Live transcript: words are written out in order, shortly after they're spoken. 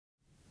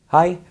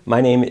Hi,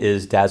 my name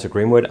is Dazza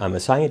Greenwood. I'm a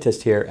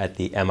scientist here at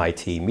the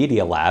MIT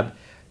Media Lab,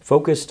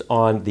 focused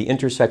on the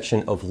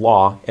intersection of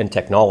law and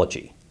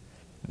technology.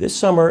 This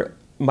summer,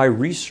 my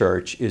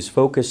research is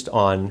focused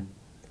on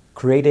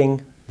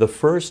creating the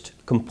first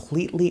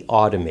completely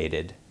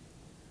automated,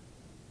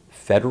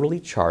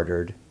 federally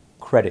chartered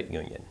credit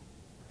union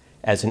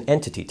as an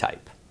entity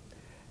type.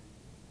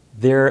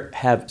 There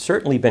have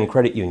certainly been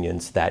credit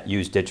unions that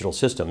use digital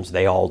systems.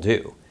 They all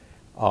do.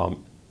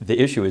 The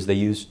issue is they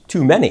use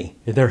too many.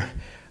 There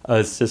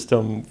are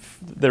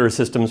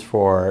systems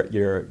for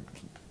your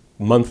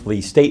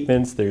monthly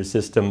statements. There's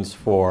systems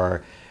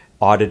for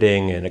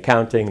auditing and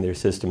accounting. There's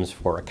systems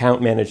for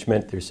account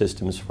management. There's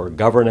systems for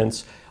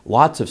governance.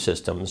 Lots of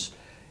systems.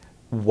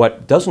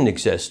 What doesn't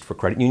exist for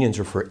credit unions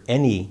or for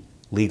any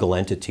legal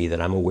entity that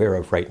I'm aware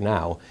of right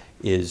now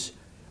is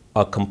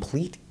a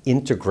complete,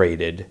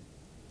 integrated,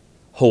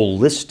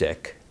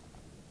 holistic,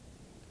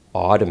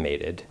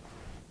 automated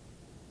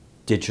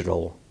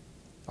digital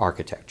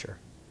architecture.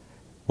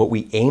 What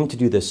we aim to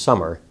do this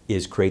summer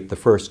is create the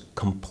first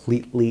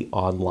completely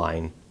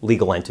online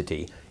legal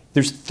entity.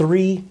 There's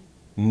three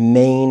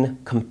main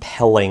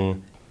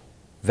compelling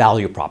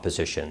value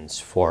propositions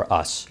for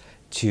us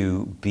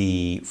to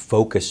be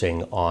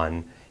focusing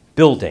on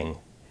building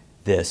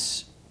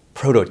this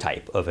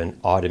prototype of an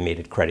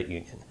automated credit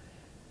union.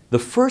 The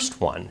first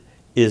one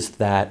is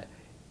that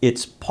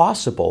it's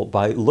possible,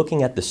 by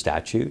looking at the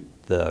statute,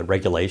 the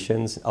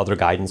regulations, other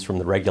guidance from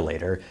the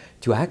regulator,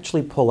 to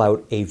actually pull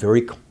out a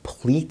very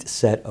complete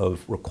set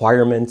of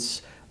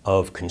requirements,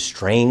 of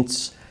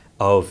constraints,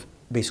 of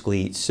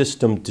basically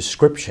system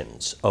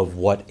descriptions of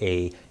what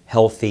a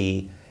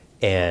healthy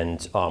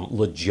and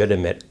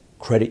legitimate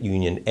credit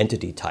union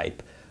entity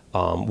type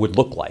would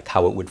look like,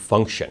 how it would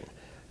function,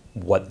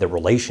 what the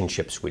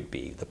relationships would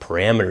be, the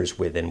parameters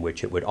within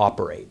which it would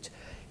operate,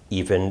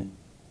 even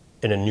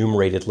an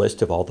enumerated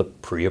list of all the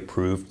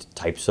pre-approved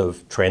types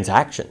of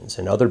transactions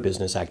and other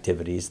business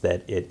activities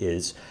that it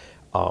is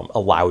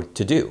allowed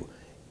to do.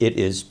 It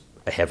is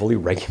a heavily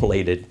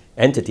regulated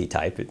entity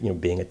type,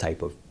 being a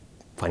type of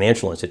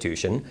financial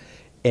institution,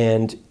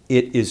 and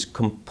it is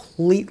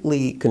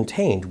completely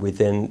contained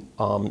within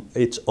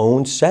its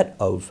own set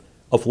of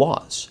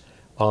laws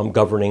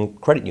governing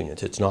credit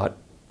unions. It's not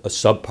a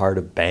subpart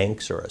of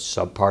banks or a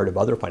subpart of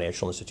other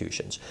financial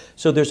institutions.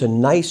 So there's a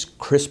nice,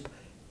 crisp,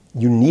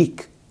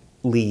 uniquely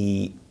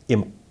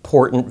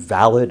important,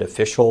 valid,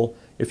 official,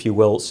 if you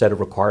will, set of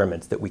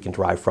requirements that we can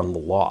derive from the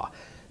law.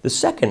 The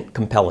second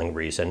compelling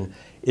reason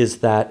is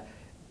that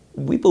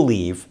we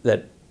believe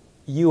that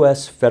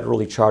U.S.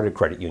 federally chartered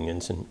credit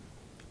unions, and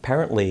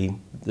apparently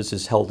this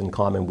is held in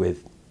common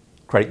with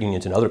credit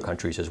unions in other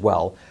countries as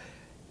well,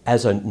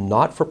 as a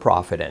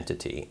not-for-profit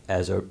entity,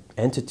 as an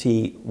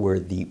entity where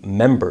the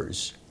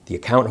members, the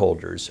account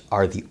holders,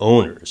 are the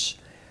owners,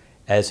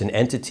 as an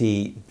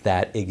entity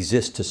that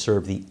exists to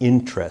serve the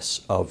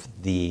interests of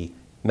the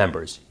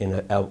members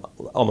in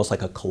almost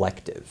like a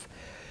collective,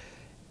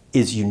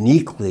 is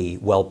uniquely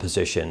well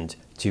positioned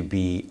to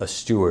be a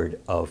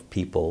steward of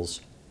people's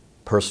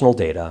personal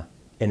data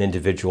and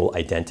individual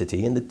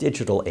identity in the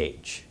digital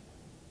age.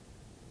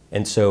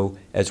 And so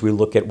as we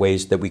look at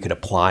ways that we could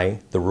apply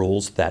the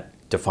rules that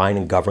define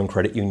and govern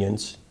credit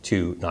unions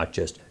to not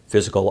just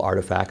physical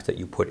artifacts that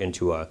you put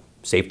into a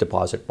safe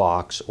deposit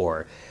box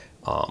or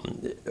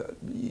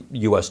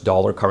US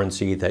dollar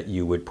currency that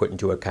you would put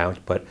into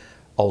account, but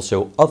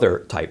also other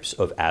types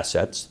of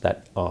assets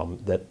that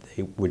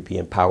they would be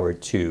empowered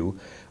to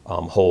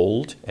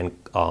hold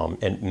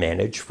and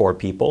manage for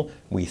people.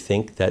 We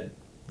think that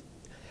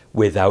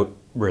without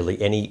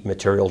really any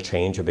material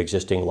change of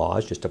existing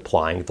laws, just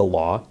applying the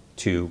law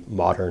to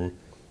modern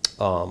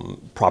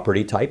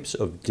property types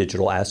of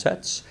digital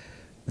assets,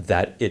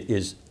 that it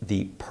is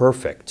the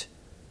perfect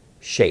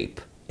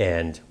shape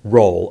and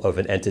role of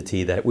an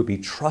entity that would be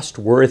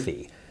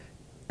trustworthy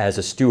as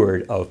a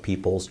steward of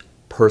people's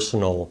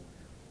personal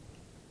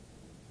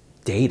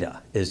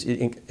data.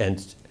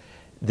 And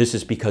this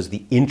is because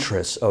the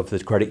interests of the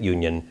credit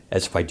union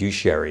as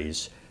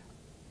fiduciaries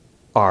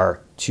are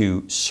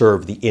to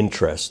serve the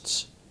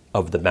interests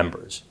of the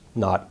members,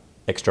 not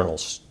external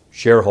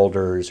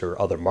shareholders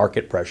or other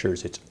market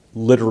pressures. It's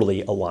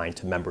literally aligned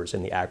to members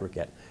in the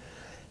aggregate.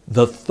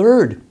 The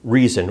third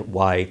reason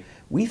why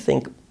we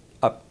think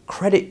a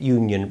credit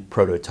union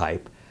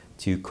prototype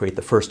to create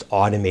the first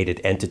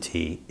automated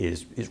entity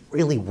is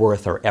really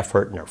worth our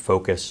effort and our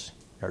focus,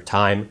 our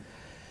time,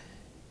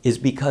 is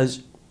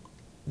because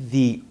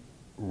the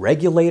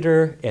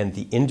regulator and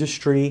the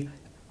industry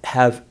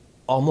have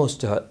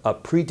almost a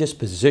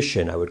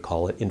predisposition, I would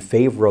call it, in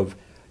favor of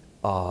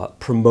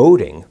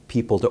promoting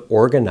people to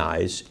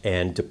organize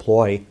and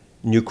deploy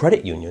new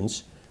credit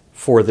unions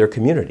for their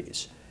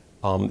communities.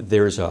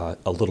 There's a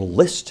little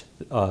list,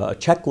 a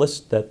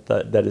checklist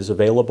that is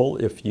available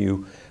if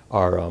you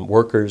are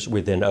workers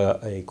within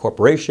a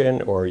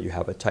corporation, or you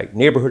have a tight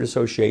neighborhood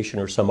association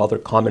or some other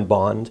common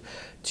bond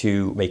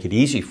to make it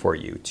easy for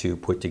you to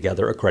put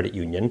together a credit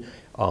union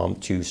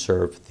to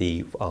serve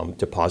the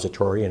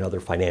depository and other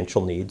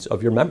financial needs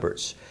of your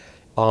members.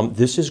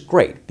 This is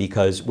great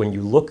because when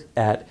you look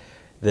at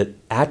the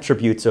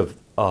attributes of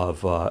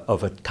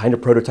a kind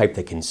of prototype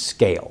that can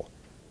scale,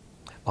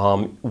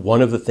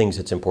 one of the things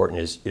that's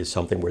important is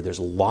something where there's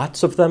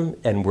lots of them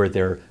and where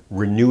they're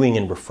renewing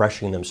and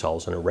refreshing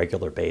themselves on a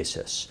regular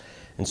basis.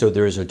 And so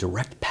there is a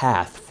direct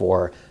path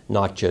for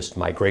not just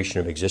migration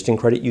of existing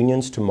credit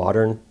unions to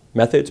modern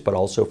methods, but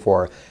also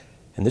for,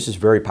 and this is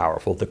very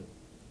powerful, the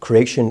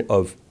creation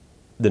of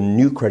the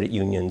new credit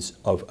unions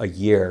of a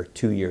year,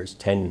 2 years,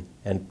 10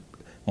 and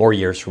more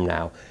years from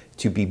now,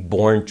 to be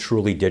born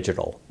truly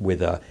digital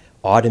with a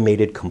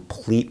automated,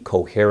 complete,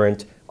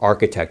 coherent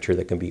architecture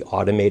that can be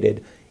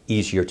automated,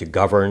 easier to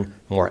govern,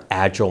 more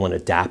agile and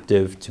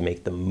adaptive to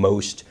make the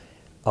most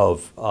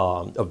of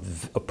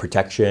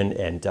protection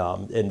and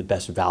the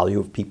best value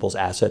of people's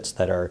assets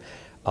that are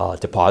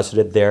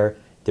deposited there,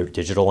 their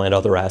digital and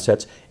other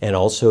assets, and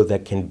also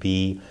that can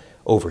be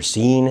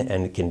overseen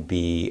and can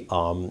be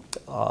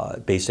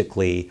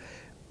basically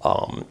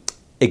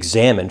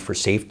examined for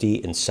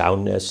safety and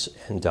soundness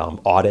and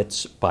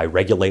audits by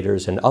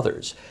regulators and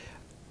others.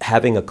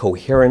 Having a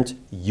coherent,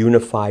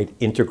 unified,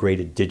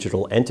 integrated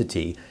digital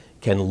entity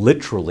can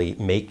literally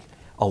make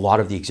a lot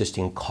of the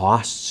existing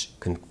costs,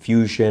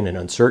 confusion, and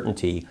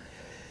uncertainty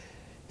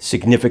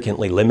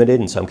significantly limited,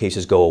 in some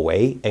cases go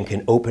away, and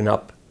can open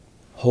up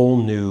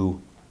whole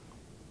new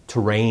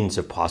terrains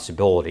of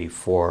possibility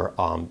for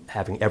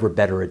having ever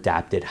better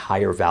adapted,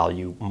 higher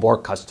value,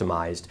 more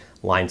customized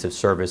lines of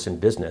service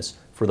and business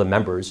for the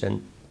members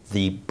and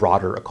the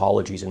broader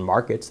ecologies and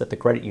markets that the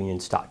credit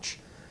unions touch.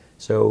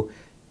 So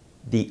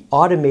the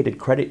automated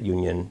credit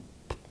union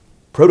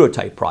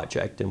prototype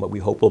project and what we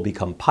hope will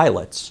become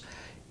pilots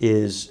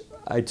is,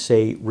 I'd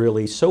say,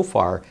 really so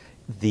far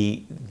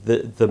the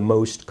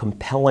most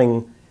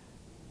compelling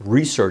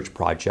research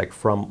project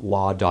from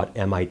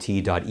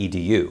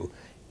law.mit.edu.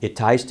 It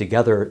ties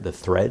together the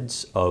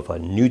threads of a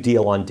new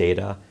deal on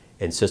data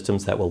and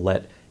systems that will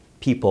let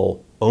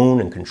people own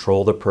and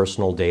control their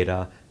personal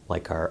data,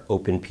 like our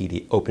open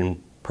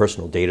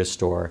personal data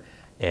store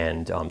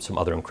and some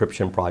other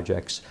encryption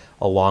projects,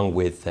 along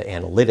with the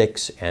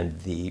analytics and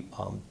the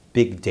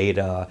big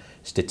data,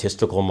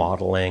 statistical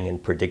modeling,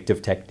 and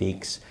predictive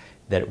techniques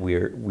that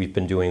we've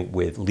been doing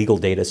with legal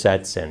data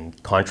sets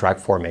and contract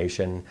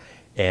formation,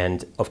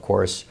 and of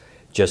course,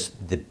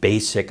 just the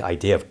basic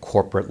idea of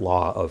corporate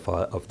law,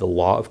 of the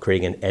law of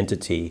creating an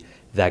entity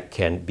that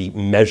can be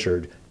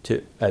measured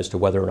as to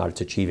whether or not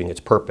it's achieving its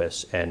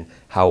purpose and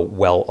how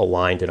well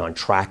aligned and on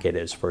track it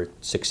is for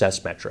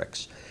success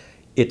metrics.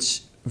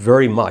 It's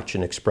very much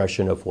an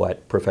expression of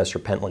what Professor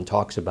Pentland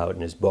talks about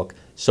in his book,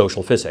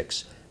 Social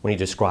Physics, when he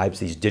describes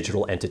these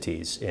digital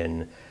entities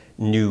in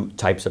new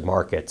types of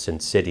markets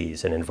and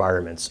cities and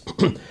environments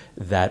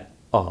that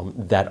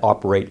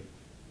operate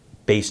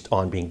based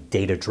on being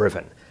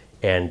data-driven,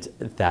 and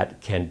that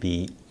can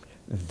be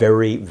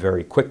very,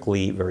 very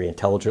quickly, very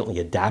intelligently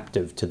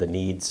adaptive to the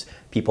needs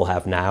people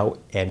have now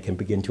and can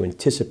begin to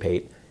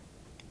anticipate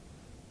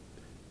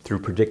through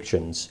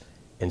predictions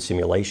and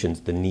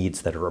simulations the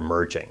needs that are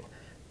emerging.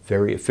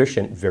 Very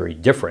efficient, very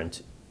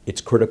different.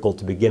 It's critical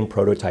to begin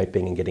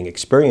prototyping and getting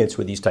experience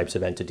with these types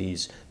of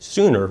entities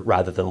sooner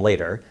rather than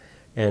later.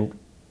 And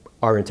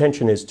our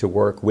intention is to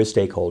work with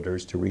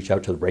stakeholders, to reach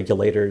out to the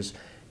regulators,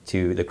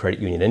 to the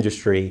credit union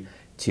industry,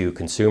 to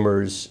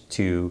consumers,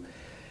 to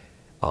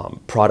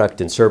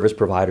product and service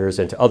providers,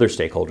 and to other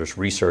stakeholders,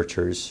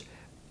 researchers,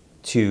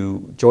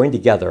 to join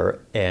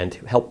together and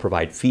help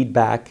provide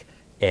feedback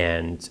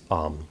and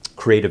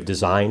creative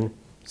design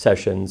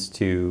sessions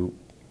to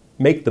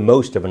make the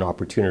most of an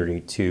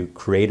opportunity to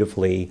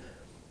creatively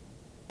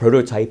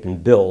prototype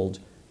and build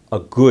a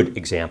good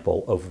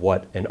example of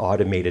what an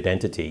automated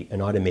entity,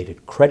 an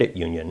automated credit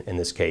union in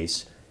this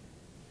case,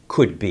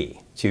 could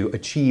be to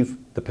achieve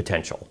the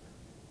potential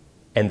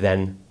and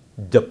then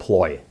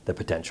deploy the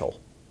potential.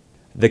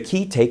 The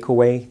key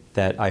takeaway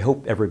that I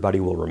hope everybody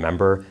will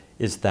remember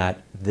is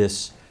that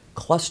this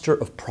cluster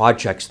of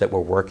projects that we're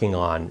working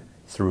on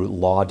through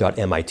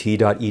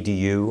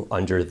law.mit.edu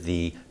under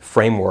the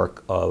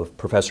framework of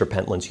Professor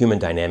Pentland's Human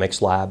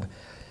Dynamics Lab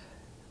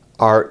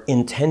are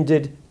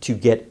intended to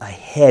get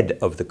ahead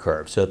of the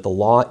curve so that the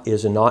law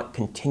is not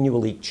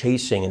continually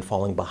chasing and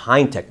falling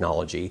behind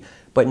technology,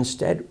 but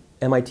instead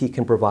MIT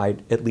can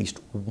provide at least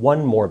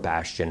one more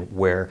bastion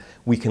where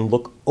we can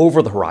look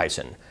over the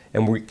horizon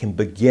and we can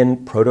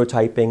begin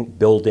prototyping,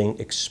 building,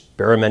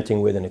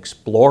 experimenting with, and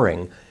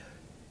exploring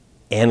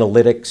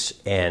analytics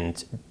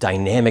and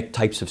dynamic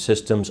types of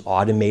systems,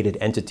 automated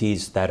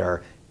entities that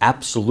are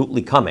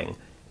absolutely coming,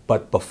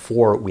 but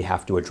before we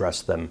have to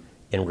address them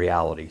in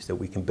reality, so that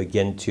we can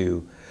begin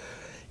to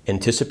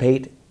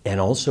anticipate and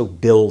also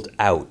build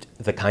out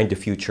the kind of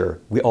future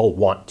we all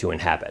want to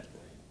inhabit.